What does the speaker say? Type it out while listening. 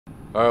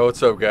All right,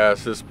 what's up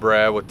guys? This is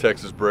Brad with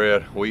Texas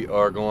Bred. We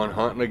are going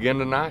hunting again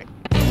tonight.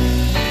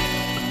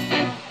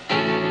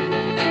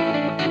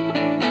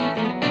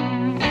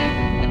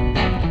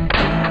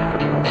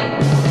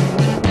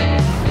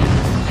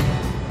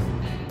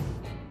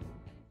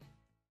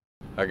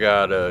 I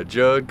got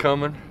Judd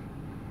coming,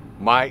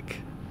 Mike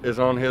is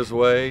on his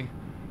way,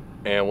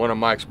 and one of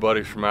Mike's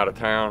buddies from out of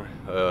town.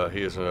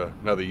 He is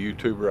another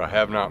YouTuber. I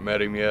have not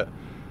met him yet,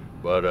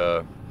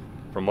 but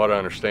from what I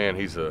understand,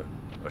 he's a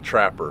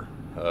trapper,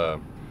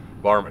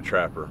 varmint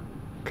trapper,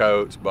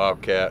 coyotes,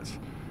 bobcats,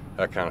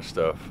 that kind of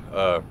stuff.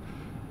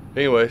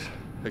 Anyways,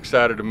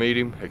 excited to meet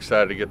him,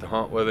 excited to get to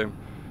hunt with him,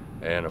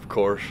 and of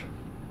course,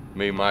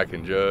 me, Mike,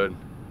 and Judd,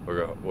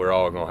 we're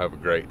all gonna have a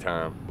great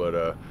time.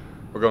 But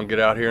we're gonna get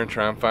out here and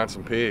try and find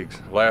some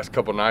pigs. Last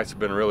couple nights have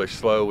been really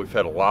slow. We've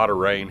had a lot of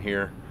rain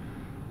here,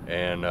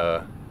 and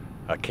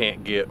I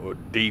can't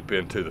get deep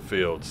into the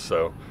fields,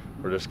 so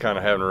we're just kind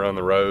of having to run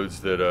the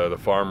roads that the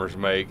farmers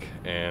make,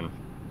 and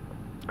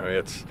I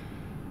mean,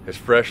 it's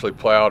freshly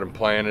plowed and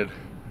planted,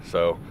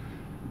 so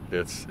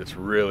it's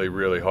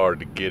really hard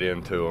to get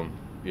into them,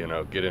 you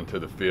know, get into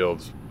the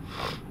fields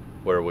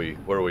where we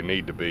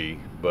need to be.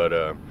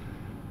 But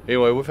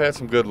anyway, we've had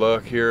some good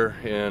luck here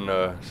in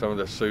some of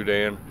the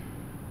Sudan.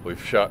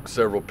 We've shot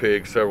several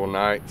pigs several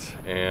nights,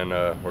 and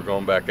we're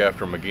going back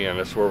after them again.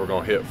 This is where we're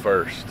gonna hit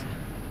first.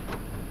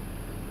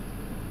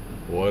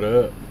 What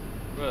up?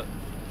 What?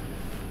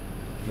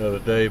 Another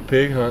day of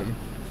pig hunting.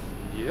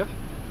 Yeah.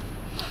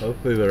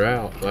 Hopefully they're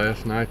out.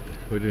 Last night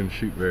we didn't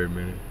shoot very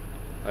many.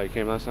 Oh, you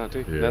came last night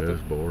too? Yeah, Nothing? it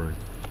was boring.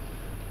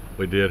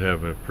 We did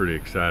have a pretty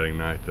exciting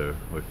night though.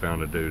 We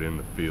found a dude in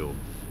the field.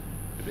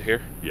 Is it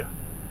here? Yeah.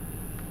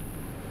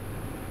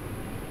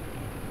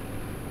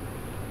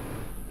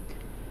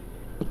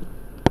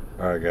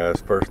 Alright guys,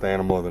 first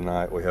animal of the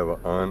night. We have an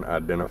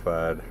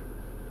unidentified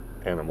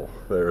animal.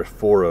 There's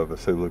 4 of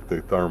us who look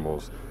through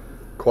thermals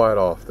quite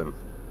often.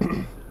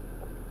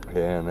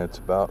 And it's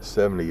about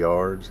 70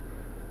 yards.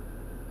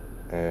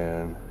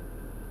 And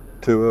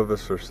 2 of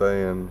us are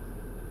saying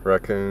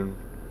raccoon,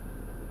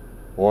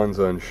 one's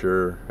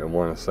unsure, and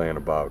one is saying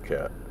a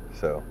bobcat.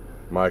 So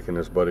Mike and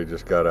his buddy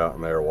just got out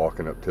and they are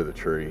walking up to the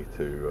tree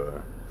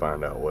to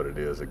find out what it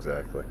is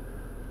exactly.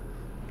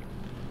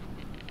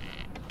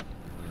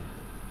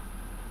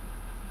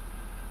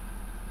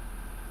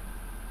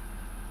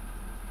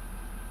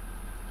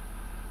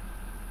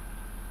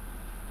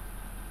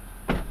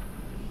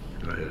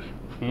 Go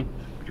ahead.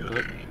 Go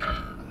ahead.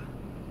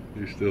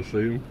 You still see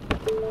him?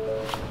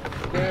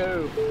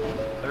 Go.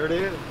 There it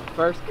is.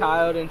 First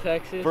coyote in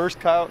Texas. First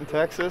coyote in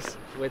Texas.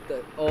 With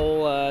the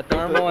old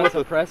thermal and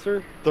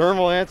suppressor.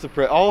 Thermal and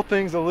suppressor. All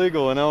things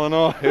illegal in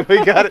Illinois.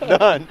 We got it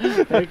done.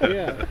 Heck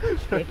yeah.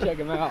 Go check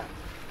him out.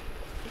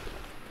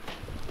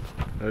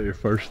 That your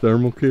first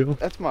thermal kill?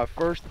 That's my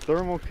first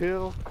thermal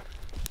kill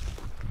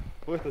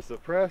with a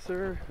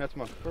suppressor. That's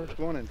my first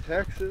one in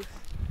Texas.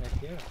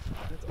 Heck yeah.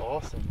 That's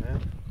awesome, man.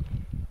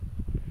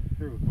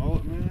 Here with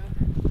Mullet, man.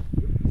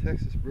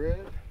 Texas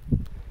bred.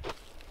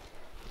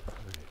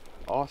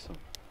 Awesome.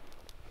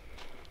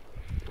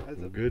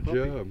 Well, good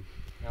job.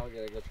 Now we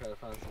gotta go try to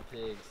find some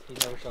pigs. He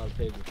never shot a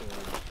pig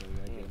before, so we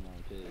gotta get him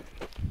on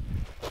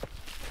pigs.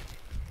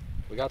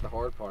 We got the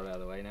hard part out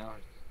of the way now.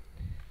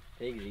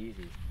 Pig's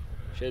easy.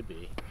 Should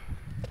be.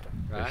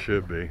 Right? It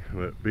should be.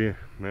 But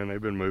man,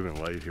 they've been moving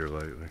late here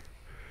lately.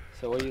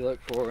 So what do you look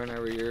for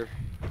whenever you're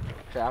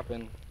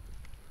trapping?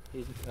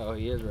 Oh,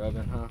 he is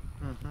rubbing, huh?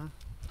 Mm-hmm.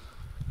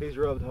 He's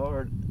rubbed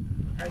hard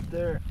right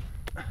there,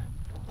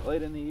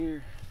 late in the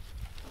year.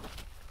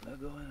 They'll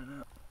go in and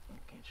out.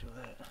 Can't show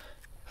that.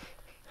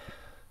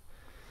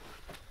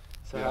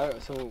 So Yeah.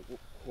 so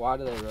why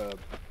do they rub?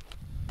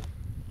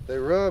 They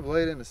rub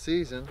late in the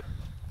season,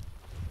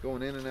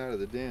 going in and out of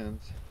the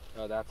dens.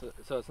 Oh,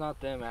 so it's not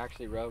them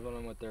actually rubbing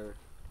them with their,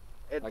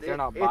 It, they're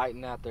not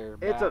biting at their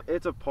back.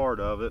 It's a part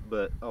of it,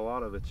 but a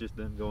lot of it's just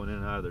them going in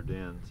and out of their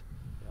dens.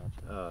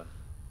 Gotcha.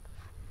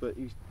 But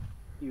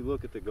you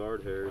look at the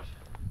guard hairs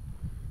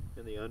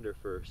and the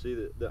underfur. See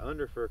the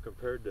underfur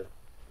compared to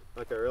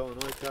like our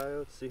Illinois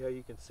coyotes. See how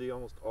you can see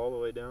almost all the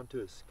way down to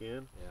his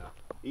skin. Yeah.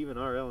 Even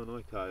our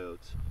Illinois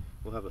coyotes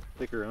will have a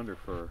thicker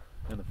underfur,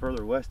 and the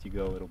further west you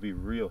go, it'll be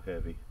real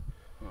heavy.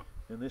 Huh.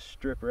 And this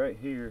strip right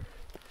here,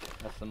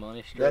 That's the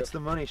money strip. that's the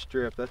money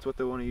strip. That's what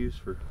they want to use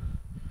for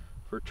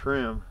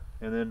trim.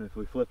 And then if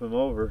we flip them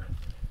over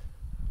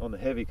on the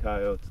heavy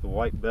coyotes, the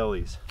white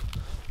bellies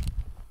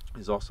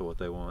is also what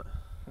they want.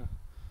 Huh.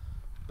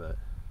 But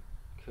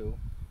Cool.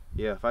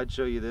 yeah, if I'd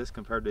show you this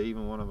compared to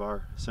even one of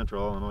our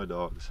Central Illinois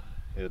dogs,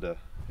 it'd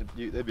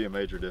be a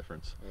major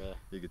difference. Yeah.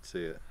 You could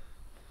see it.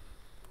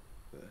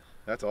 But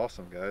that's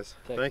awesome, guys.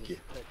 Texas, Thank you.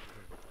 Texas.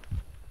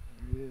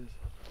 There he is.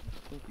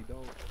 Stinky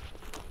dog.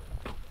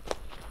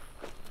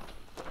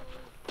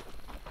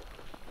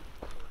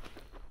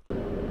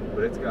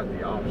 But it's got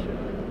the option.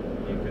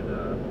 You could,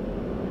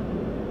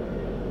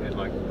 in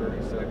like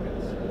 30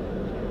 seconds,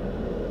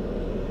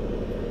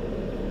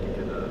 you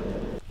could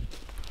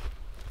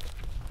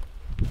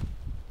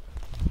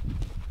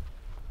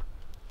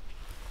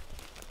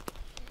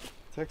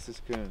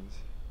Texas coons.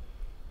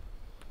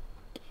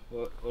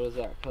 What is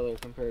that color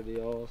compared to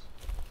y'all's?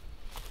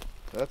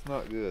 That's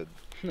not good.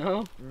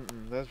 No?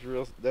 That's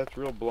real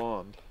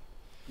blonde.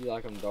 You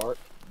like them dark?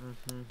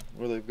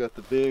 Where they've got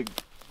the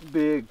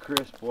big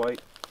crisp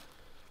white,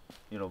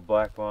 you know,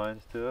 black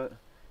lines to it.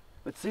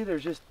 But see,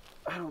 there's just,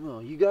 I don't know.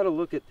 You got to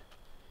look at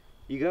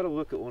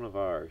one of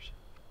ours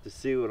to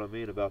see what I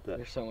mean about that.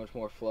 They're so much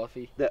more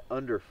fluffy. That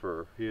under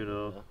fur, you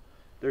know. Yeah.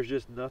 There's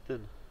just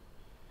nothing.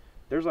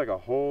 There's like a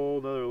whole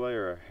nother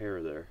layer of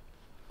hair there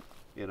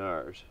in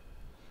ours.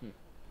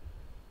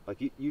 Like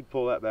you'd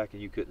pull that back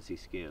and you couldn't see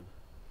skin.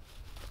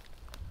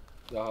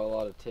 Y'all have a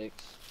lot of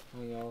ticks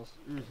on y'all's?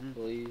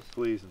 Fleas?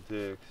 Fleas and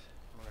ticks.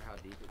 I wonder how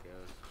deep it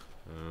goes.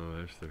 Oh,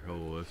 that's their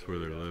hole. That's where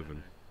they're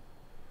living.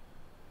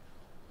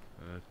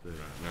 Right there.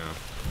 Right now.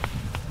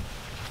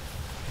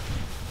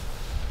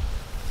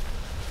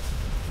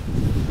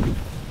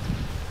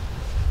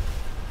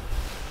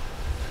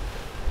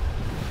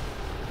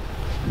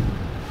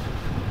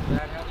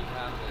 Dad, how do you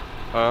have it?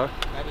 Huh?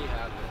 How do you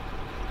have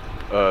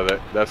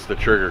it? That's the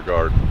trigger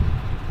guard.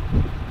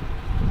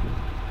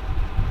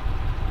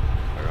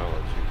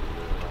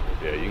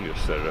 Yeah, you can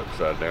just set it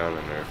upside down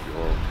in there if you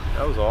want.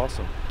 That was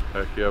awesome.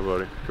 Heck yeah,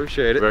 buddy.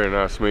 Appreciate it. Very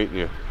nice meeting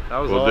you. That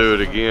was we'll awesome. do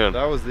it again.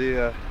 That was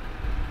the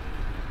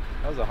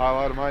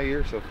highlight of my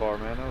year so far,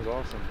 man. That was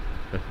awesome.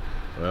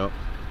 Well,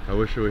 I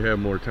wish we had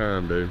more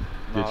time, dude.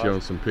 Get you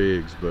on some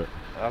pigs, but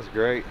that was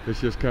great. It's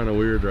just kind of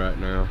weird right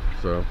now,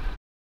 so.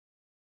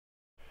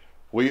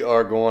 We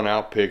are going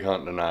out pig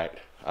hunting tonight.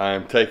 I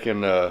am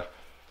taking a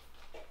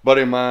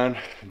buddy of mine,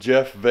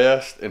 Jeff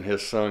Vest, and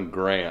his son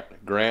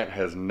Grant. Grant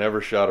has never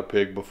shot a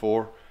pig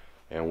before,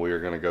 and we are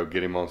going to go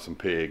get him on some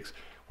pigs.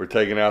 We're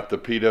taking out the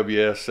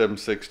PWS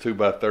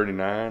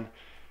 7.62x39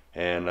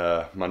 and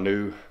my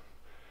new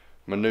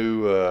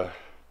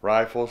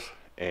rifles,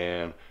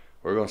 and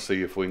we're going to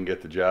see if we can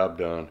get the job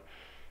done.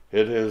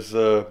 It has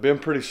been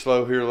pretty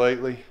slow here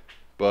lately,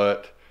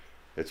 but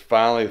it's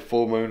finally,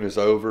 full moon is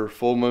over.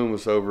 Full moon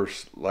was over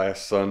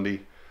last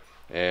Sunday,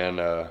 and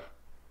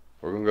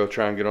we're gonna go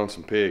try and get on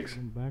some pigs.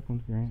 Back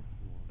one's Grant.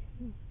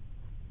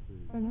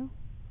 I know.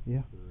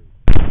 Yeah.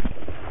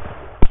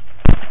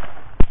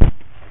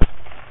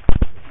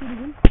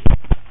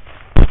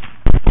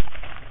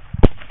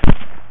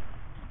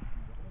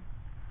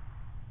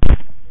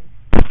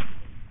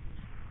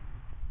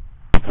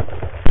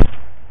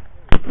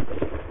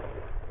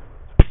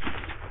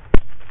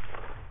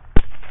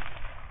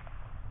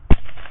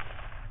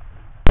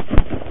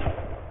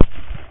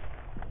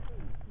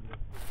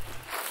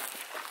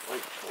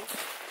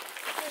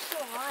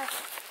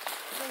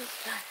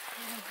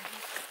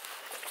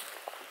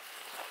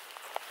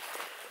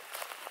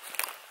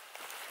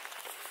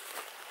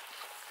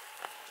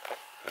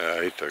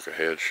 He took a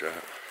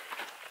headshot.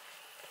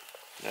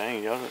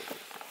 Dang, y'all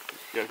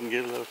can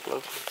get a little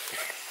closer.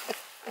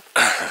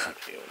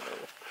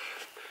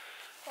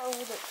 Or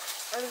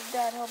the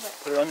dad helmet.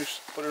 Put it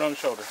on your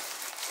shoulder.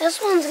 This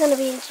one's gonna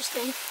be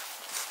interesting.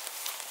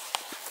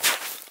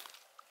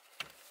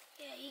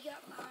 Yeah, he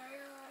got my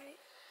hair right.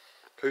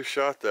 Who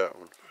shot that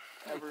one?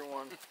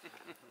 Everyone.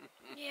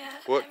 Yeah.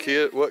 What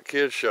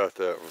kid shot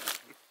that one?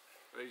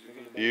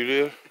 You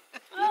did?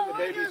 Oh,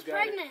 look, you're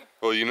pregnant.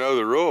 Well, you know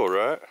the rule,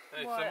 right?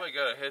 Hey, somebody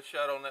got a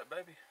headshot on that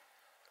baby.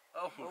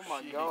 Oh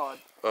my God.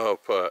 Oh,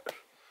 Putt.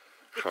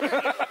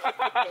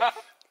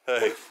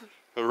 Hey,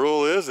 the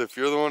rule is if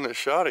you're the one that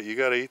shot it, you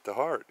got to eat the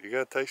heart. You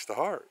got to taste the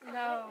heart.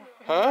 No.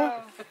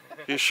 Huh? No.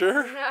 You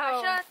sure?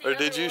 No. Or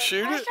did you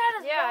shoot it?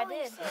 Yeah, I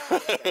did.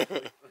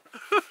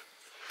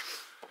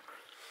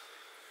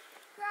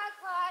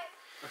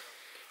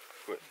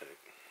 Quit.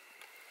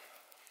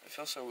 It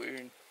feels so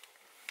weird.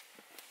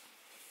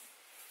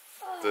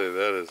 Dude,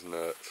 that is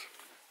nuts.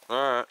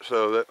 Alright,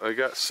 so I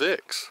got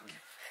 6.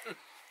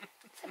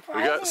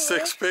 We got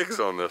 6 pigs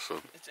on this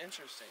one. It's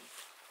interesting.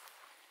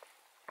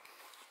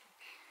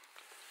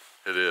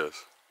 It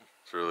is.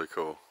 It's really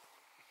cool.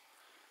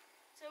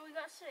 So we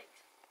got 6.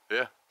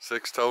 Yeah,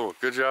 6 total.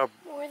 Good job.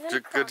 More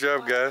than Good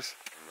job, guys.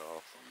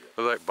 It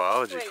was like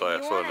biology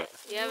class, wasn't it?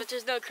 Yeah, but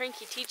there's no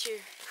cranky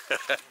teacher.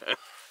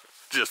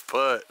 Just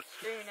putt.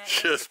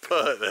 Just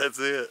putt. That's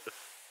it.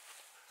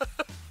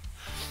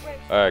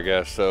 Alright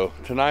guys, so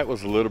tonight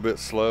was a little bit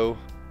slow,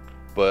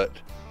 but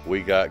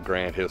we got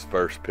Grant his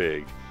first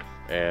pig,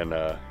 and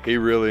he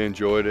really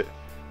enjoyed it.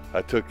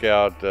 I took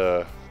out,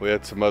 we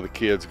had some other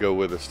kids go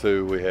with us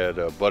too. We had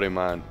a buddy of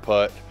mine,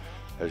 Putt,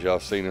 as y'all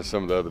seen in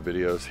some of the other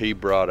videos. He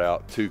brought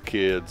out 2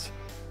 kids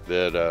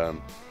that,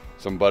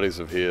 some buddies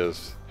of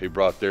his, he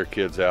brought their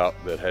kids out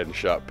that hadn't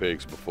shot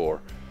pigs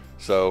before.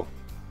 So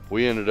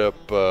we ended up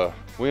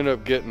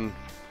getting,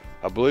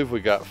 I believe we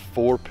got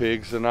 4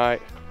 pigs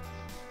tonight,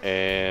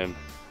 and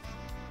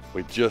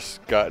we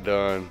just got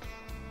done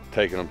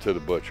taking them to the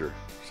butcher.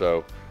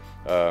 So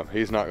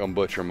he's not gonna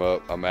butcher them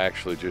up. I'm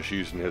actually just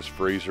using his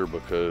freezer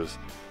because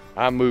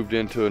I moved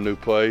into a new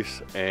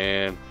place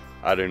and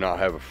I do not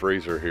have a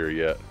freezer here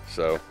yet.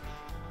 So,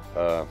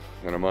 and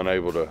I'm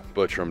unable to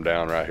butcher them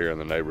down right here in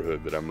the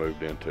neighborhood that I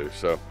moved into.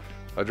 So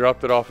I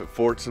dropped it off at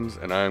Fortson's,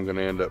 and I am going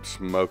to end up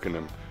smoking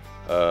him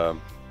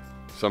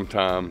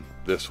sometime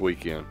this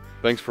weekend.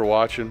 Thanks for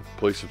watching.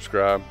 Please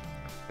subscribe,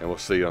 and we'll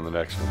see you on the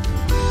next one.